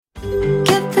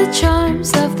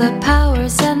names of the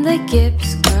Powers and the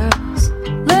Gibbs girls,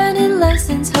 learning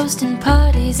lessons, hosting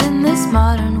parties in this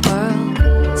modern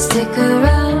world. Stick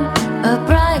around, a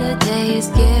brighter day is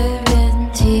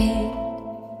guaranteed.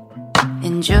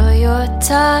 Enjoy your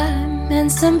time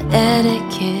and some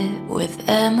etiquette with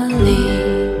Emily.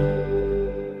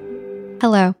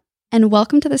 Hello, and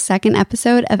welcome to the second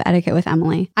episode of Etiquette with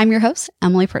Emily. I'm your host,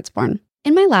 Emily Pertzborn.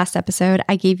 In my last episode,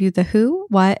 I gave you the who,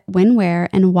 what, when, where,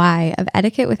 and why of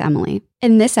Etiquette with Emily.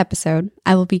 In this episode,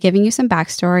 I will be giving you some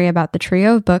backstory about the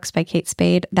trio of books by Kate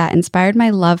Spade that inspired my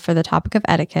love for the topic of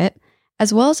etiquette,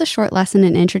 as well as a short lesson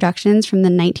in introductions from the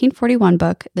 1941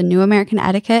 book, The New American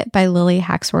Etiquette by Lily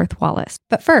Haxworth Wallace.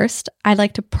 But first, I'd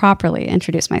like to properly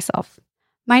introduce myself.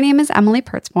 My name is Emily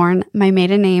Pertzborn. My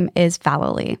maiden name is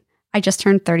Vallely. I just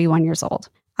turned 31 years old.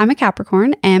 I'm a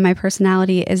Capricorn, and my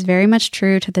personality is very much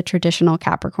true to the traditional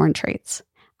Capricorn traits.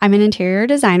 I'm an interior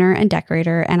designer and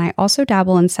decorator, and I also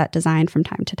dabble in set design from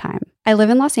time to time. I live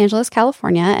in Los Angeles,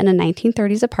 California, in a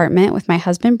 1930s apartment with my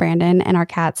husband Brandon and our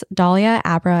cats Dahlia,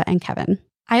 Abra, and Kevin.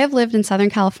 I have lived in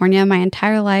Southern California my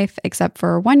entire life, except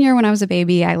for 1 year when I was a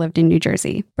baby. I lived in New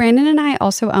Jersey. Brandon and I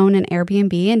also own an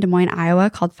Airbnb in Des Moines, Iowa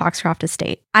called Foxcroft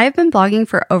Estate. I have been blogging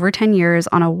for over 10 years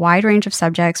on a wide range of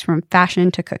subjects from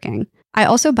fashion to cooking. I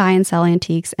also buy and sell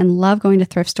antiques and love going to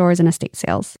thrift stores and estate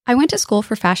sales. I went to school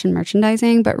for fashion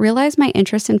merchandising, but realized my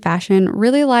interest in fashion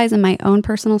really lies in my own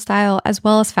personal style as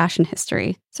well as fashion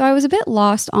history. So I was a bit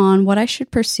lost on what I should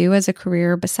pursue as a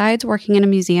career besides working in a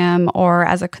museum or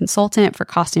as a consultant for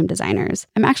costume designers.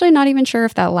 I'm actually not even sure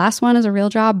if that last one is a real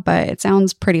job, but it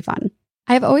sounds pretty fun.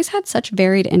 I have always had such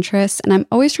varied interests, and I'm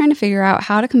always trying to figure out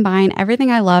how to combine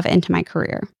everything I love into my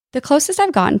career. The closest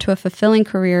I've gotten to a fulfilling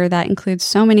career that includes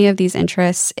so many of these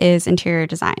interests is interior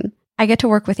design. I get to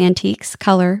work with antiques,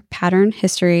 color, pattern,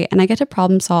 history, and I get to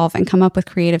problem solve and come up with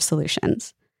creative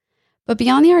solutions. But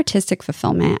beyond the artistic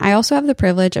fulfillment, I also have the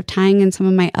privilege of tying in some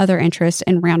of my other interests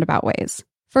in roundabout ways.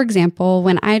 For example,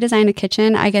 when I design a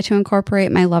kitchen, I get to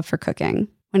incorporate my love for cooking.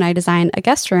 When I design a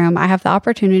guest room, I have the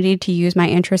opportunity to use my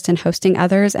interest in hosting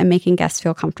others and making guests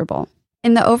feel comfortable.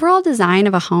 In the overall design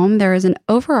of a home, there is an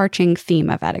overarching theme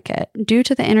of etiquette due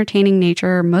to the entertaining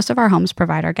nature most of our homes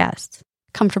provide our guests.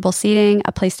 Comfortable seating,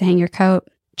 a place to hang your coat,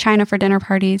 china for dinner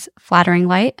parties, flattering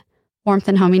light, warmth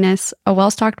and hominess, a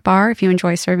well-stocked bar if you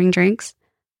enjoy serving drinks,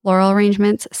 floral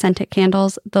arrangements, scented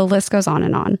candles, the list goes on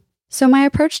and on. So my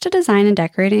approach to design and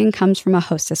decorating comes from a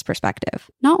hostess perspective,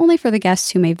 not only for the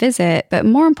guests who may visit, but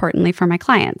more importantly for my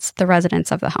clients, the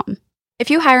residents of the home. If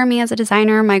you hire me as a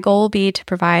designer, my goal will be to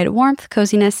provide warmth,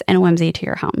 coziness, and whimsy to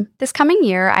your home. This coming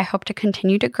year, I hope to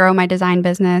continue to grow my design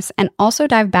business and also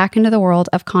dive back into the world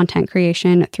of content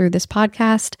creation through this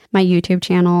podcast, my YouTube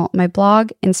channel, my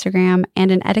blog, Instagram, and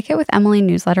an Etiquette with Emily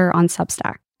newsletter on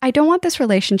Substack. I don't want this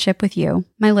relationship with you,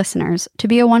 my listeners, to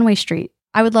be a one-way street.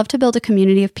 I would love to build a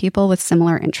community of people with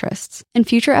similar interests. In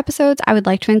future episodes, I would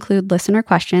like to include listener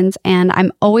questions, and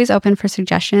I'm always open for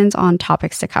suggestions on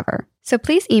topics to cover. So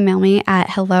please email me at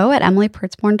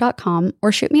hello@emilypertzborn.com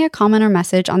or shoot me a comment or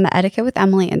message on the Etiquette with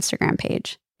Emily Instagram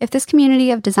page. If this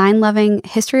community of design-loving,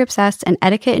 history-obsessed, and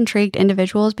etiquette-intrigued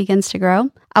individuals begins to grow,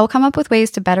 I will come up with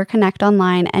ways to better connect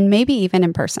online and maybe even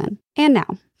in person. And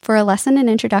now, for a lesson in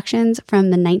introductions from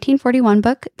the 1941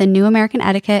 book, The New American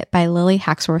Etiquette by Lily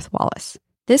Haxworth Wallace.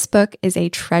 This book is a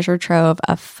treasure trove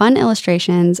of fun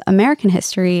illustrations, American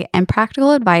history, and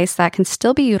practical advice that can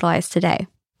still be utilized today.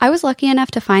 I was lucky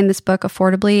enough to find this book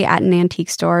affordably at an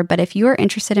antique store, but if you are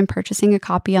interested in purchasing a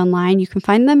copy online, you can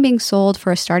find them being sold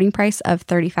for a starting price of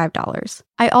 $35.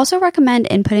 I also recommend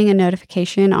inputting a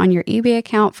notification on your eBay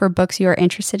account for books you are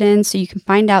interested in so you can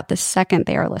find out the second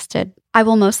they are listed. I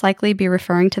will most likely be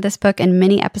referring to this book in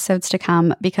many episodes to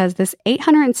come because this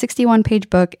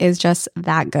 861-page book is just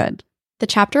that good. The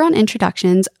chapter on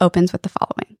introductions opens with the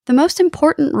following. The most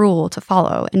important rule to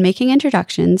follow in making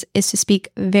introductions is to speak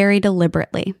very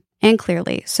deliberately and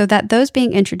clearly so that those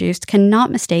being introduced cannot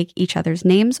mistake each other's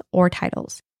names or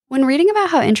titles. When reading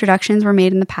about how introductions were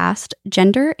made in the past,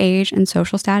 gender, age, and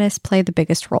social status play the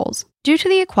biggest roles. Due to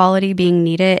the equality being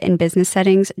needed in business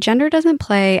settings, gender doesn't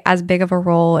play as big of a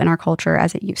role in our culture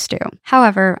as it used to.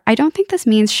 However, I don't think this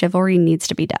means chivalry needs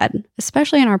to be dead,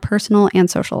 especially in our personal and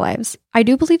social lives. I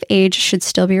do believe age should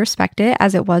still be respected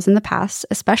as it was in the past,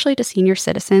 especially to senior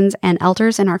citizens and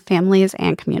elders in our families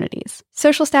and communities.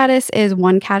 Social status is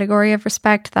one category of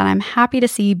respect that I'm happy to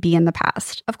see be in the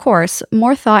past. Of course,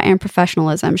 more thought and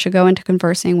professionalism should go into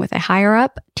conversing with a higher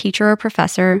up, teacher or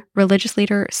professor, religious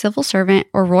leader, civil servant,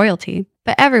 or royalty.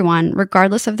 But everyone,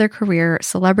 regardless of their career,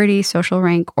 celebrity, social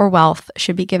rank, or wealth,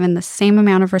 should be given the same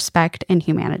amount of respect and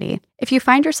humanity. If you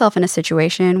find yourself in a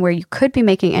situation where you could be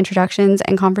making introductions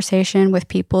and conversation with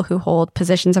people who hold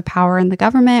positions of power in the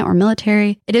government or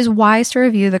military, it is wise to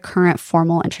review the current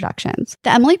formal introductions.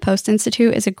 The Emily Post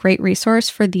Institute is a great resource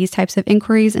for these types of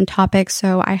inquiries and topics,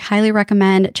 so I highly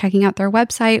recommend checking out their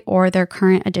website or their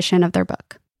current edition of their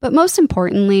book. But most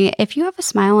importantly, if you have a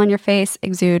smile on your face,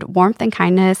 exude warmth and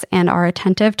kindness, and are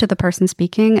attentive to the person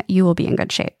speaking, you will be in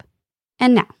good shape.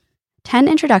 And now, 10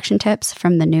 introduction tips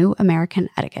from the new American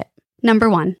Etiquette. Number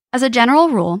 1. As a general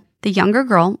rule, the younger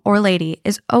girl or lady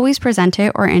is always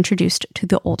presented or introduced to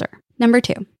the older. Number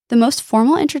 2. The most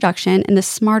formal introduction in the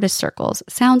smartest circles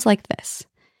sounds like this.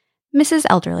 Mrs.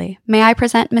 Elderly, may I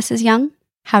present Mrs. Young?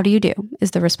 How do you do?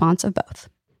 Is the response of both.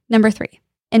 Number 3.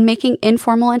 In making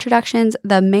informal introductions,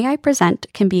 the may I present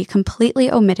can be completely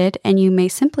omitted and you may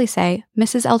simply say,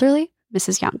 Mrs. Elderly,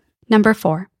 Mrs. Young. Number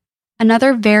 4.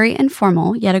 Another very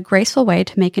informal yet a graceful way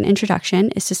to make an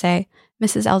introduction is to say,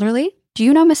 Mrs. Elderly, do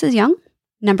you know Mrs. Young?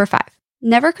 Number 5.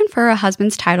 Never confer a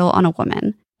husband's title on a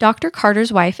woman. Dr.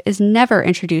 Carter's wife is never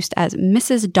introduced as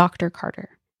Mrs. Dr. Carter.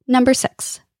 Number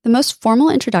 6. The most formal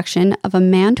introduction of a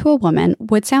man to a woman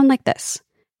would sound like this.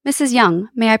 Mrs. Young,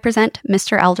 may I present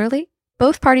Mr. Elderly?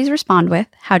 Both parties respond with,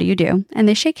 how do you do? And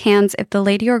they shake hands if the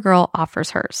lady or girl offers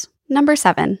hers. Number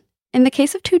 7. In the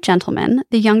case of two gentlemen,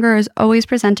 the younger is always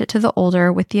presented to the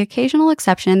older with the occasional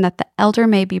exception that the elder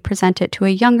may be presented to a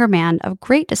younger man of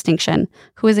great distinction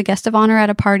who is a guest of honor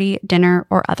at a party, dinner,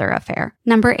 or other affair.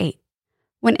 Number 8.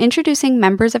 When introducing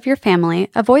members of your family,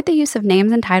 avoid the use of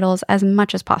names and titles as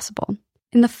much as possible.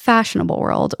 In the fashionable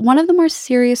world, one of the more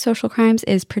serious social crimes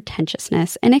is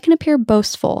pretentiousness, and it can appear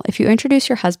boastful if you introduce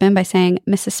your husband by saying,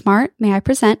 Mrs. Smart, may I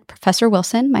present Professor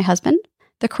Wilson, my husband?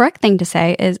 The correct thing to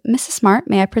say is, Mrs. Smart,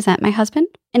 may I present my husband?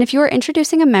 And if you are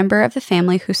introducing a member of the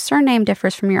family whose surname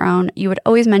differs from your own, you would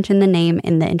always mention the name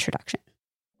in the introduction.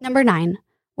 Number 9.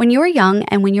 When you are young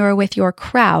and when you are with your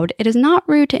crowd, it is not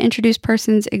rude to introduce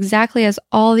persons exactly as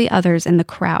all the others in the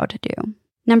crowd do.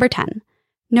 Number 10.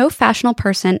 No fashionable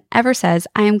person ever says,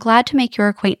 I am glad to make your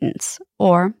acquaintance,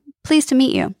 or pleased to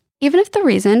meet you. Even if the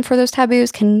reason for those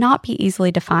taboos cannot be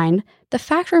easily defined, the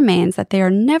fact remains that they are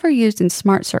never used in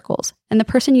smart circles, and the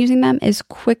person using them is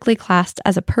quickly classed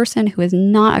as a person who is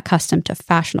not accustomed to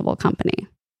fashionable company.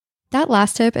 That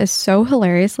last tip is so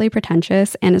hilariously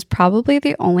pretentious and is probably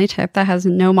the only tip that has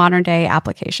no modern day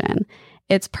application.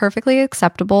 It's perfectly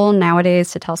acceptable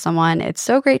nowadays to tell someone, it's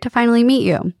so great to finally meet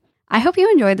you. I hope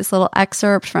you enjoyed this little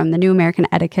excerpt from the New American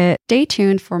Etiquette. Stay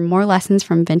tuned for more lessons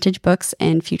from vintage books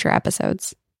in future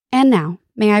episodes. And now,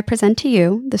 may I present to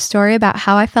you the story about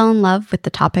how I fell in love with the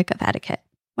topic of etiquette.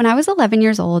 When I was 11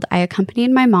 years old, I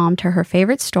accompanied my mom to her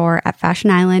favorite store at Fashion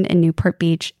Island in Newport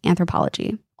Beach,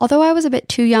 Anthropologie. Although I was a bit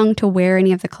too young to wear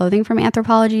any of the clothing from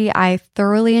Anthropologie, I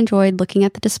thoroughly enjoyed looking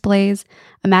at the displays,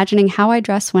 imagining how I'd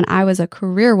dress when I was a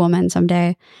career woman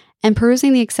someday, and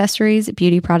perusing the accessories,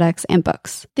 beauty products, and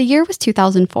books. The year was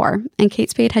 2004, and Kate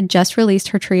Spade had just released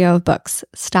her trio of books,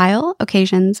 Style,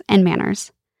 Occasions, and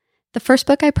Manners. The first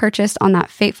book I purchased on that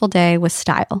fateful day was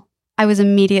Style. I was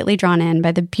immediately drawn in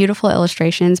by the beautiful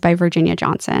illustrations by Virginia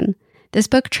Johnson. This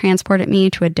book transported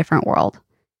me to a different world.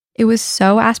 It was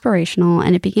so aspirational,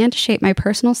 and it began to shape my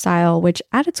personal style, which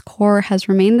at its core has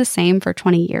remained the same for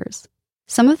 20 years.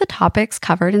 Some of the topics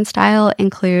covered in Style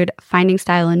include finding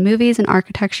style in movies and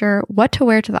architecture, what to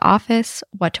wear to the office,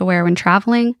 what to wear when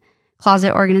traveling,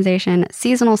 closet organization,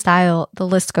 seasonal style, the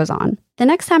list goes on. The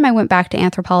next time I went back to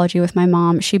Anthropologie with my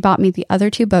mom, she bought me the other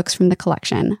two books from the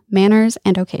collection, Manners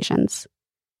and Occasions.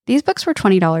 These books were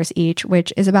 $20 each,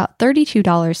 which is about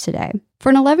 $32 today. For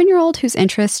an 11-year-old whose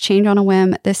interests change on a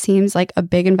whim, this seems like a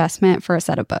big investment for a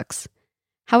set of books.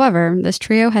 However, this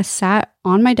trio has sat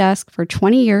on my desk for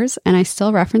 20 years, and I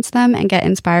still reference them and get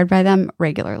inspired by them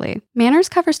regularly. Manners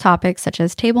covers topics such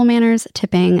as table manners,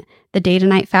 tipping, the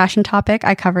day-to-night fashion topic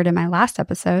I covered in my last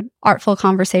episode, artful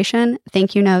conversation,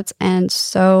 thank you notes, and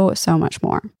so much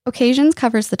more. Occasions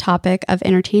covers the topic of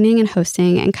entertaining and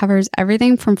hosting and covers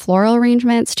everything from floral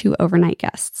arrangements to overnight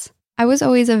guests. I was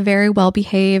always a very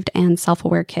well-behaved and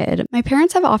self-aware kid. My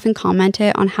parents have often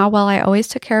commented on how well I always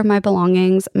took care of my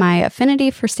belongings, my affinity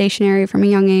for stationery from a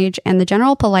young age, and the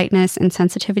general politeness and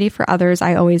sensitivity for others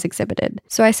I always exhibited.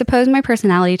 So I suppose my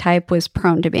personality type was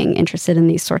prone to being interested in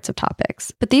these sorts of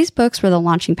topics. But these books were the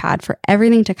launching pad for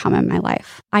everything to come in my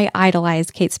life. I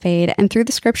idolized Kate Spade, and through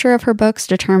the scripture of her books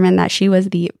determined that she was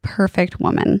the perfect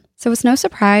woman. So it's no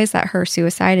surprise that her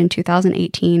suicide in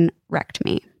 2018 wrecked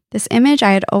me. This image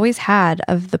I had always had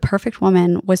of the perfect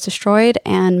woman was destroyed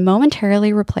and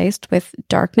momentarily replaced with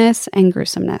darkness and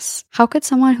gruesomeness. How could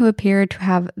someone who appeared to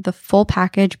have the full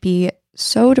package be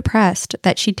so depressed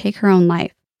that she'd take her own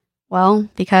life? Well,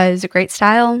 because great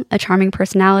style, a charming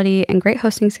personality, and great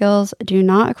hosting skills do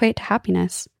not equate to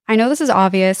happiness. I know this is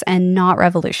obvious and not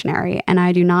revolutionary, and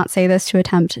I do not say this to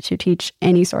attempt to teach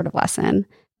any sort of lesson.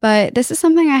 But this is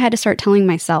something I had to start telling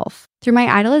myself. Through my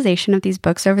idolization of these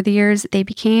books over the years, they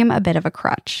became a bit of a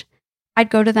crutch.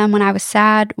 I'd go to them when I was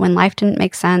sad, when life didn't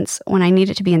make sense, when I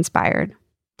needed to be inspired.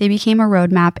 They became a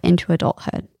roadmap into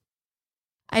adulthood.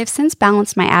 I have since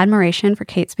balanced my admiration for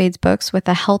Kate Spade's books with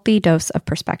a healthy dose of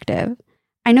perspective.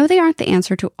 I know they aren't the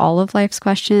answer to all of life's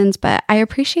questions, but I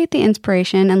appreciate the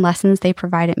inspiration and lessons they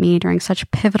provided me during such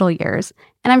pivotal years,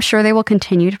 and I'm sure they will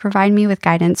continue to provide me with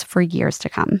guidance for years to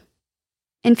come.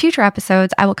 In future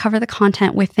episodes, I will cover the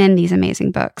content within these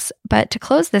amazing books, but to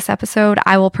close this episode,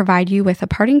 I will provide you with a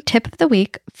parting tip of the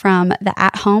week from the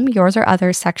At Home, Yours or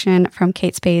Others section from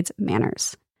Kate Spade's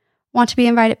Manners. Want to be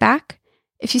invited back?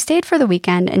 If you stayed for the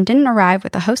weekend and didn't arrive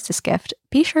with a hostess gift,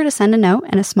 be sure to send a note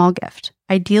and a small gift,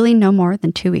 ideally no more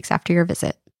than 2 weeks after your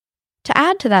visit. To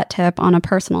add to that tip on a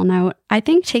personal note, I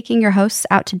think taking your hosts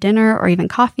out to dinner or even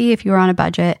coffee if you are on a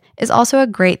budget is also a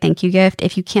great thank you gift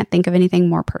if you can't think of anything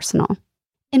more personal.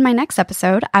 In my next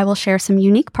episode, I will share some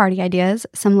unique party ideas,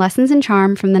 some lessons in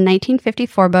charm from the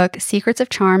 1954 book Secrets of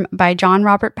Charm by John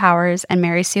Robert Powers and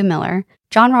Mary Sue Miller.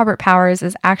 John Robert Powers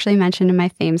is actually mentioned in my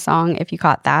theme song, if you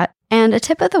caught that. And a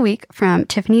tip of the week from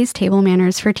Tiffany's Table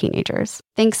Manners for Teenagers.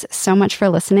 Thanks so much for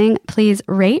listening. Please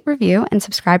rate, review, and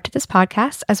subscribe to this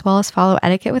podcast, as well as follow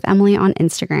Etiquette with Emily on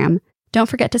Instagram. Don't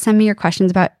forget to send me your questions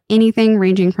about anything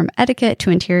ranging from etiquette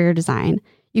to interior design.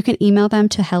 You can email them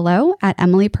to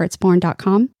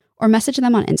hello@emilypertzborn.com or message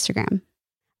them on Instagram.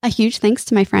 A huge thanks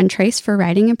to my friend Trace for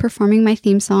writing and performing my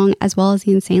theme song, as well as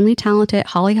the insanely talented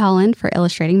Holly Holland for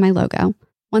illustrating my logo.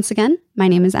 Once again, my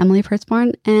name is Emily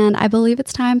Pertzborn, and I believe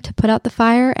it's time to put out the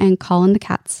fire and call in the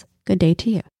cats. Good day to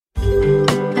you.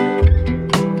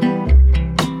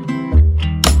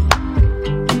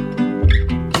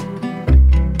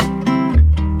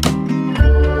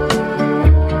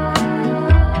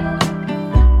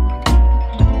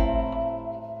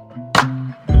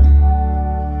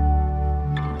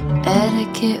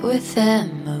 Etiquette with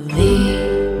Emily.